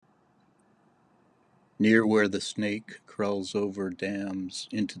Near where the snake crawls over dams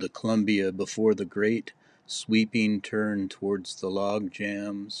into the Columbia before the great sweeping turn towards the log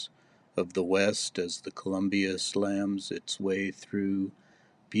jams of the West as the Columbia slams its way through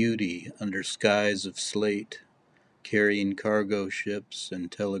beauty under skies of slate, carrying cargo ships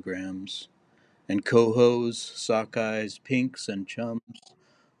and telegrams, and cohos, sockeyes, pinks, and chums,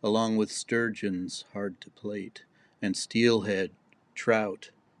 along with sturgeons hard to plate, and steelhead,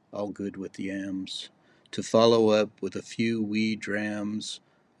 trout, all good with yams, to follow up with a few wee drams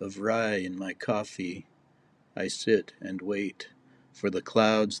of rye in my coffee. I sit and wait for the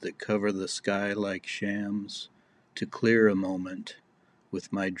clouds that cover the sky like shams to clear a moment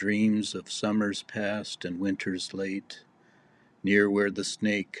with my dreams of summers past and winters late, near where the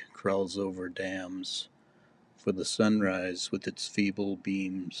snake crawls over dams for the sunrise with its feeble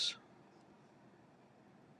beams.